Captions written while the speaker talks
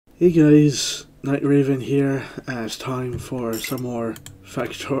Hey guys, Night Raven here, and it's time for some more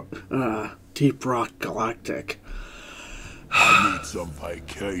Deep Rock Galactic. I need some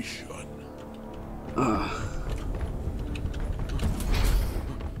vacation.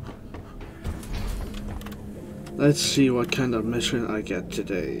 Let's see what kind of mission I get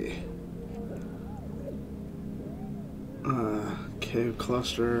today. Cave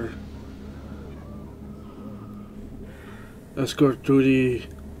cluster. Escort duty,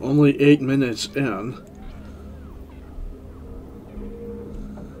 only 8 minutes in.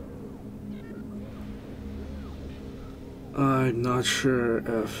 I'm not sure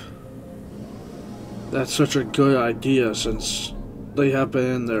if that's such a good idea since they have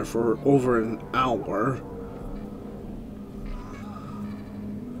been in there for over an hour.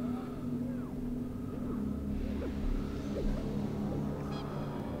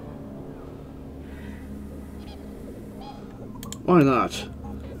 Why not?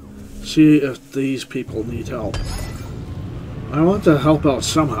 See if these people need help. I want to help out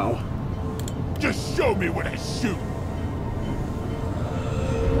somehow. Just show me when I shoot.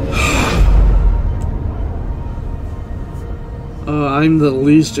 I'm the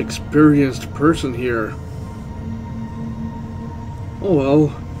least experienced person here. Oh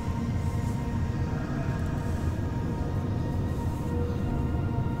well.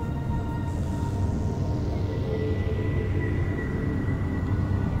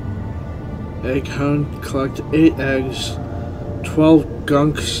 Egg hunt, collect 8 eggs, 12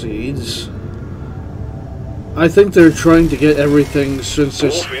 gunk seeds. I think they're trying to get everything since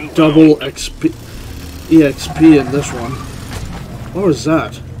it's double EXP in this one. What was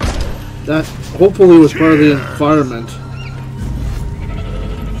that? That hopefully was part of the environment.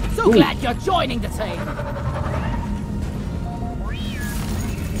 So glad you're joining the team.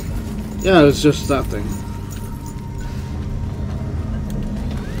 Yeah, it's just that thing.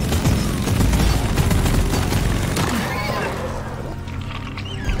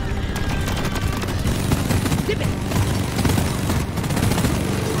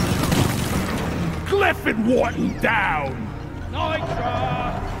 And Wharton down!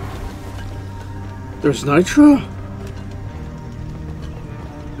 Nitra! There's Nitra?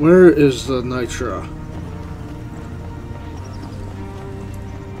 Where is the Nitra?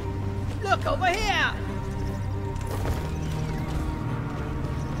 Look over here!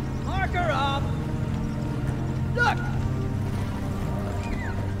 Marker up! Look!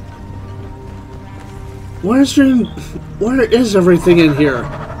 Where is everything in here?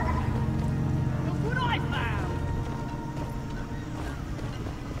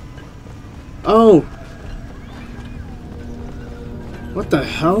 Oh! What the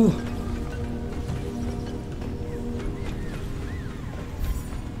hell?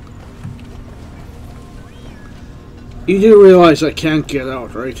 You do realize I can't get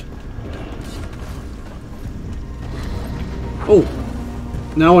out, right? Oh!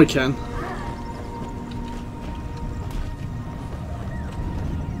 Now I can.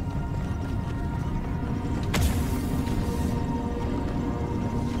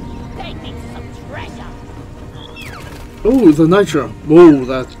 Oh, the Nitro. Whoa,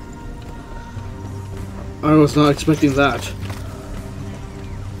 that... I was not expecting that.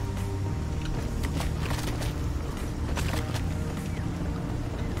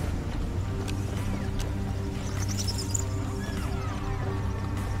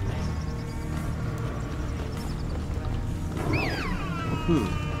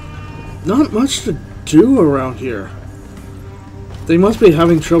 Not much to do around here. They must be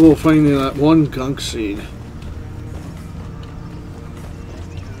having trouble finding that one gunk seed.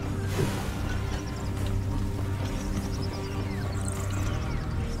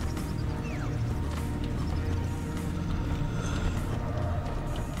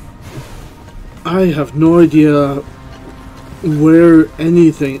 I have no idea where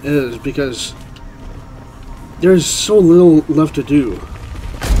anything is because there's so little left to do.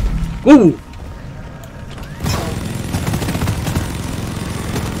 Whoa!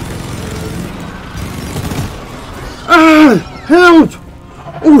 Ah! Help!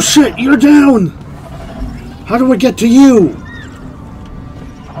 Oh shit, you're down! How do I get to you?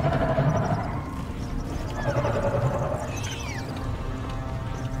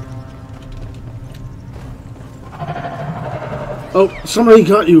 Oh, somebody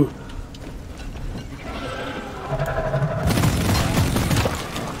got you.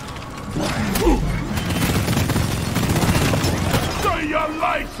 Turn your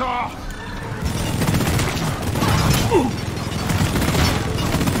lights off!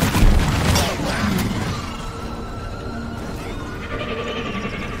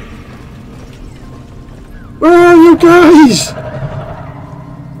 Where are you guys?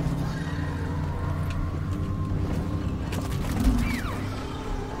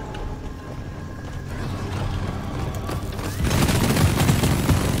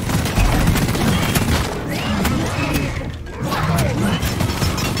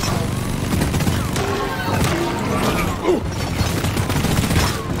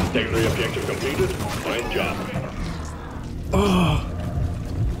 Objective completed. Fine job. Oh.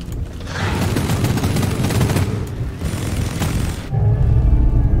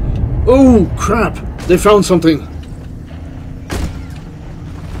 Oh, crap! They found something.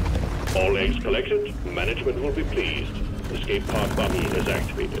 All eggs collected. Management will be pleased. Escape pod button is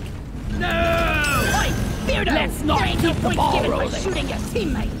activated. No! Oi, Beardo! Let's not keep the ball rolling. Shooting your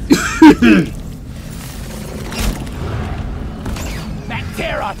teammates.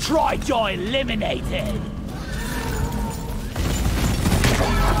 Bacteria Tri-Joy eliminated.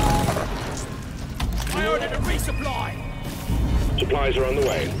 I ordered a resupply. Supplies are on the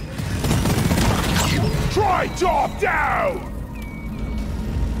way. Try job down!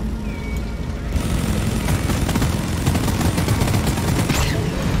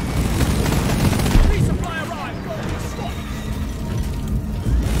 Resupply arrived.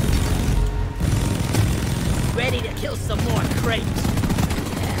 Ready to kill some more crates.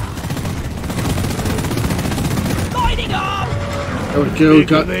 Lighting up! There we go.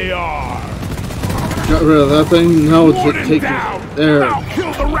 Got rid of that thing. Now it's taking there. I'll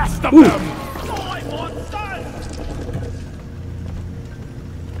kill the rest of Ooh. them!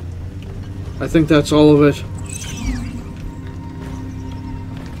 I think that's all of it.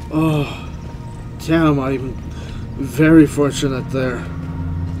 Oh, damn, I'm very fortunate there.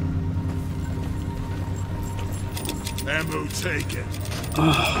 Ammo taken.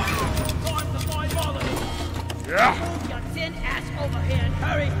 Yeah. Move your tin ass over here and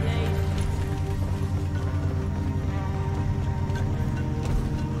hurry, please.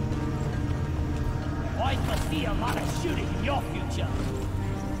 I foresee a lot of shooting in your future.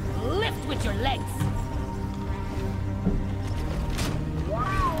 Lift with your legs.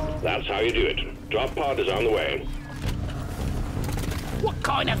 That's how you do it. Drop pod is on the way. What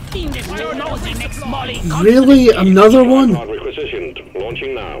kind of fiendish technology makes Molly? Really? Another one? Pod requisitioned.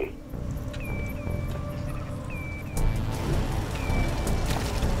 Launching now.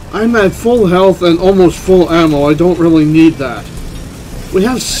 I'm at full health and almost full ammo. I don't really need that. We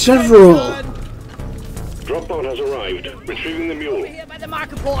have several. Drop pod has arrived. Retrieving the mule. Over here by the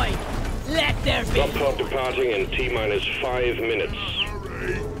marker point. Let there be. Drop pod departing in T-minus 5 minutes.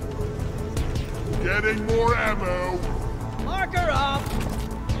 Hurry. Getting more ammo. Marker up.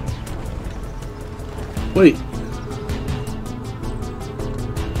 Wait.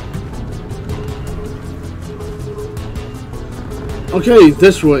 Okay,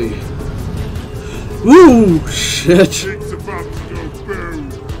 this way. Woo! Shit. Things about to go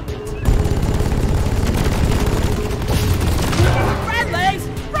boom. Friendlies!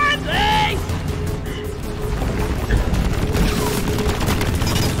 Friendlies!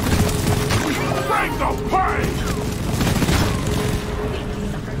 Bring the pain!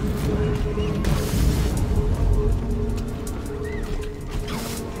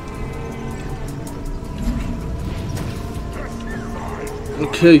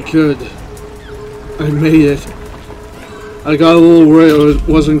 Okay, good. I made it. I got a little worried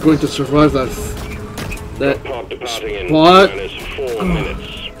I wasn't going to survive that Drop pod departing in spot. T-minus 4 minutes.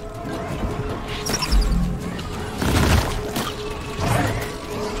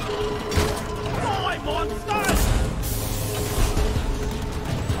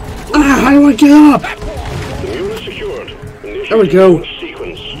 Ah, how do I get up? The mule is secured. There we go.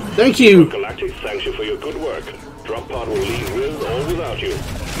 Sequence. Thank you. Galactic thanks you for your good work. Drop pod will leave with or without you.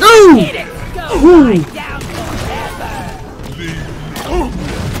 No! Go right down forever!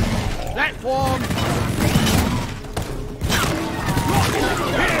 Platform!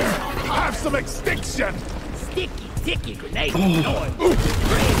 Have some extinction! Sticky grenade! From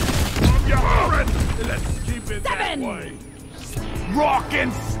your horrid! Let's keep it that 7. way. Rock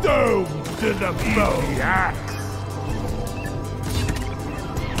and stone to the bone. Axe.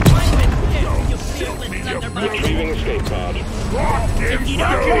 Retrieving escape pod. Rock and You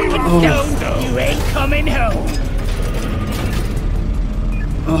don't stone. stone, you ain't coming home!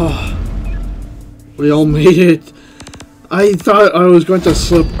 Oh, we all made it. I thought I was going to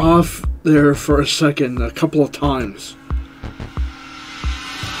slip off there for a second, a couple of times.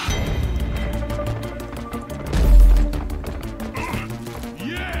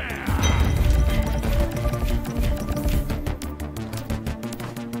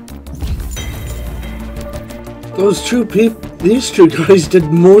 Those two these two guys did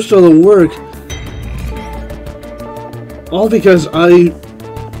most of the work. All because I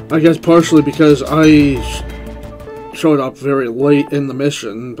guess partially because I showed up very late in the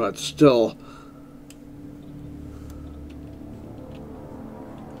mission, but still.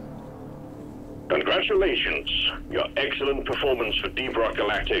 Congratulations. Your excellent performance for Deep Rock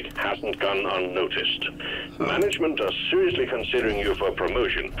Galactic hasn't gone unnoticed. Management are seriously considering you for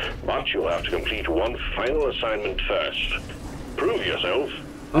promotion, but you'll have to complete one final assignment first. Prove yourself,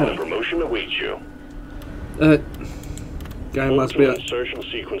 and a promotion awaits you. That guy must be insertion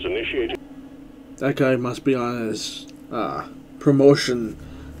sequence initiated. That guy must be on his promotion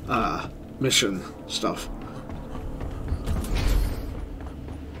mission stuff.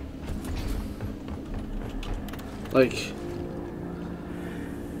 Like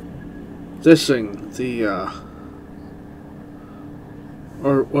this thing, the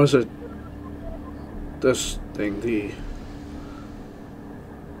or was it this thing, the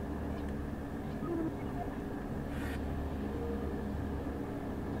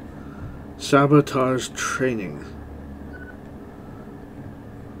sabotage training.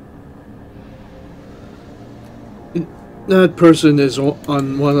 That person is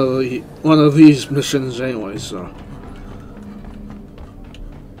on one of these missions anyway, so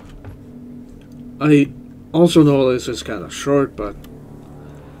I also know this is kind of short, but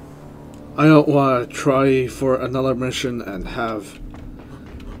I don't want to try for another mission and have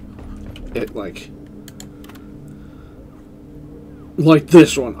it like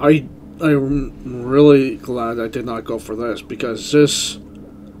this one. I'm really glad I did not go for this, because this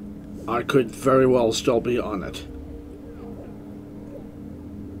I could very well still be on it.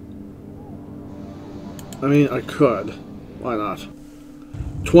 I mean, I could. Why not?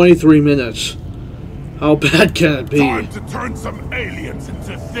 23 minutes. How bad can it be? Time to turn some aliens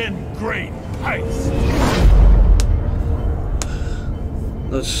into thin grain paste.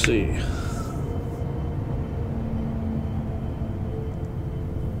 Let's see.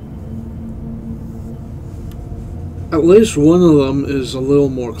 At least one of them is a little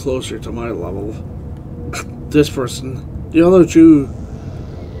more closer to my level. This person. The other two...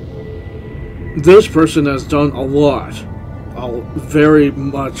 This person has done a lot. Very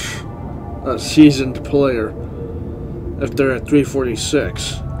much a seasoned player. If they're at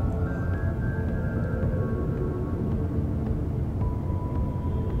 346.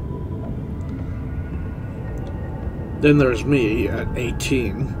 Then there's me at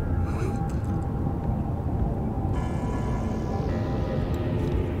 18.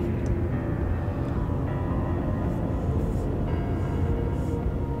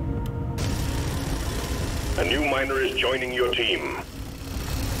 A new miner is joining your team.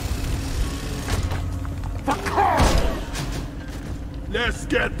 Let's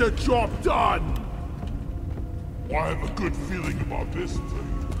get the job done! I have a good feeling about this thing.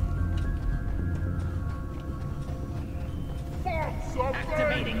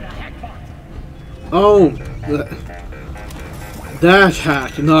 Activating the hackbot. Oh, that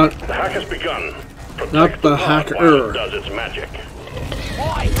hack, not The hack has begun. not the hacker. Does its magic.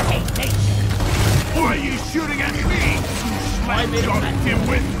 I hate nature. Why are you shooting at me? I made a man.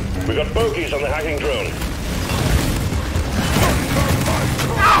 Dimwit! We got bogeys on the hacking drone.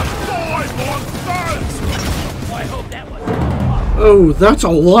 I hope that was. Oh, that's a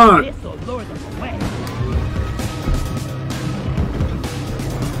lot. This will lure them away.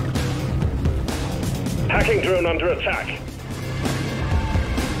 Hacking drone under attack.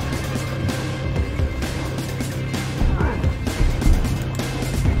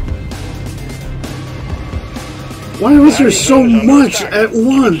 Why was there so much at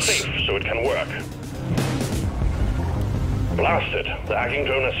once? Safe so it can work. Blasted. The hacking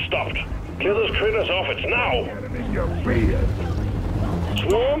drone has stopped. Clear those critters off. It's now.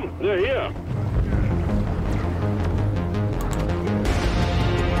 Swarm, they're here.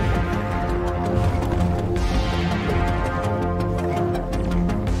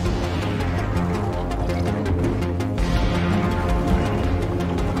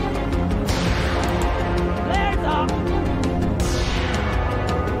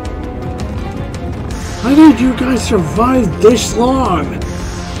 How did you guys survive this long?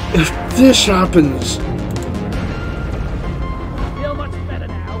 If this happens... Feel much better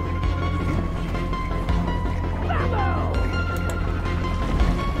now.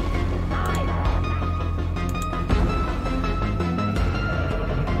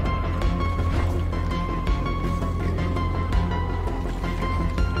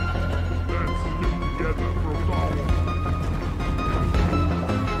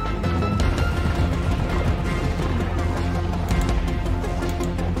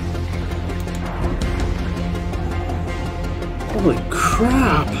 Holy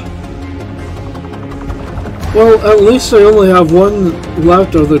crap! Well, at least I only have one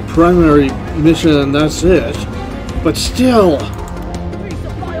left of the primary mission and that's it. But still...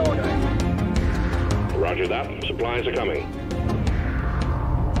 Resupply orders. Roger that. Supplies are coming.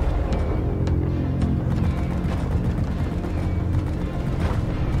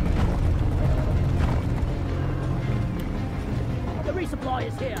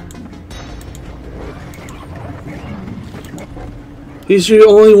 is here. He's the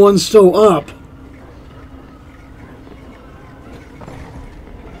only one still up.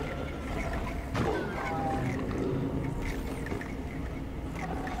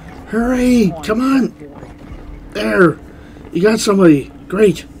 Hurry! Come on! There! You got somebody!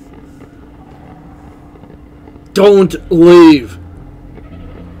 Great! Don't leave!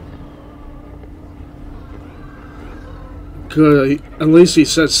 Good. At least he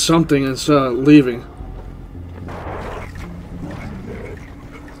said something instead of leaving.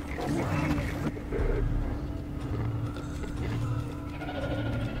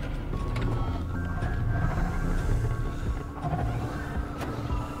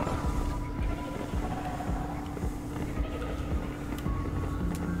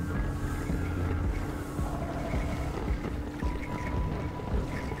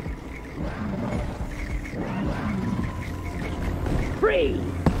 Free!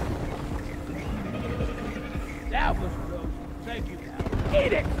 That was close. Thank you, pal.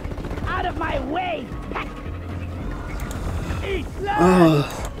 Eat it! Out of my way! Eat blood!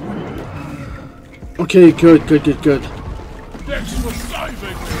 Okay, good. Thanks for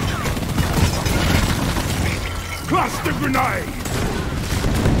saving me! Cluster grenade!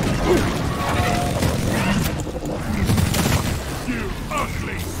 You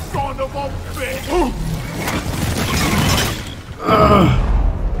ugly son of a bitch!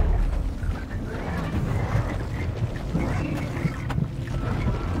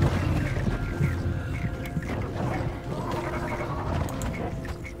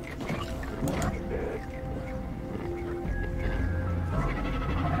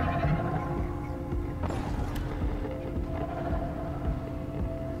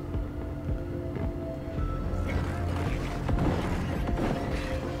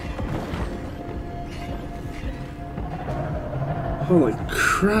 Holy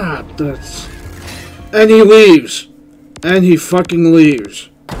crap, that's... And he leaves! And he fucking leaves.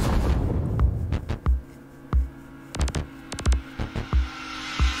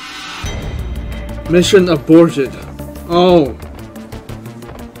 Mission aborted. Oh.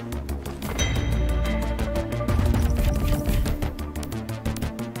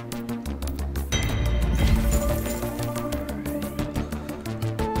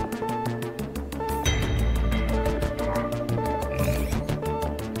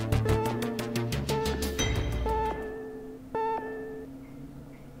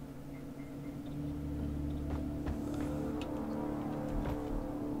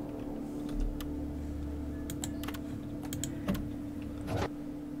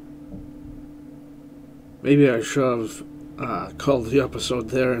 Maybe I should have called the episode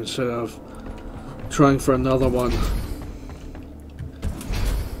there instead of trying for another one.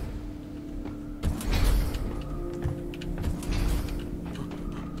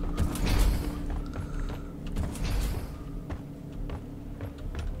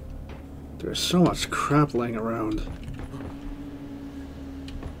 There's so much crap laying around.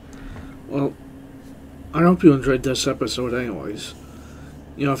 Well, I hope you enjoyed this episode anyways.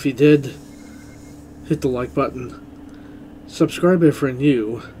 You know, if you did, hit the like button, subscribe if you're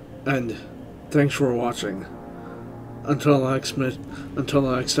new, and thanks for watching. Until the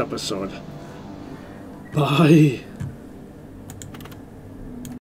next episode. Bye.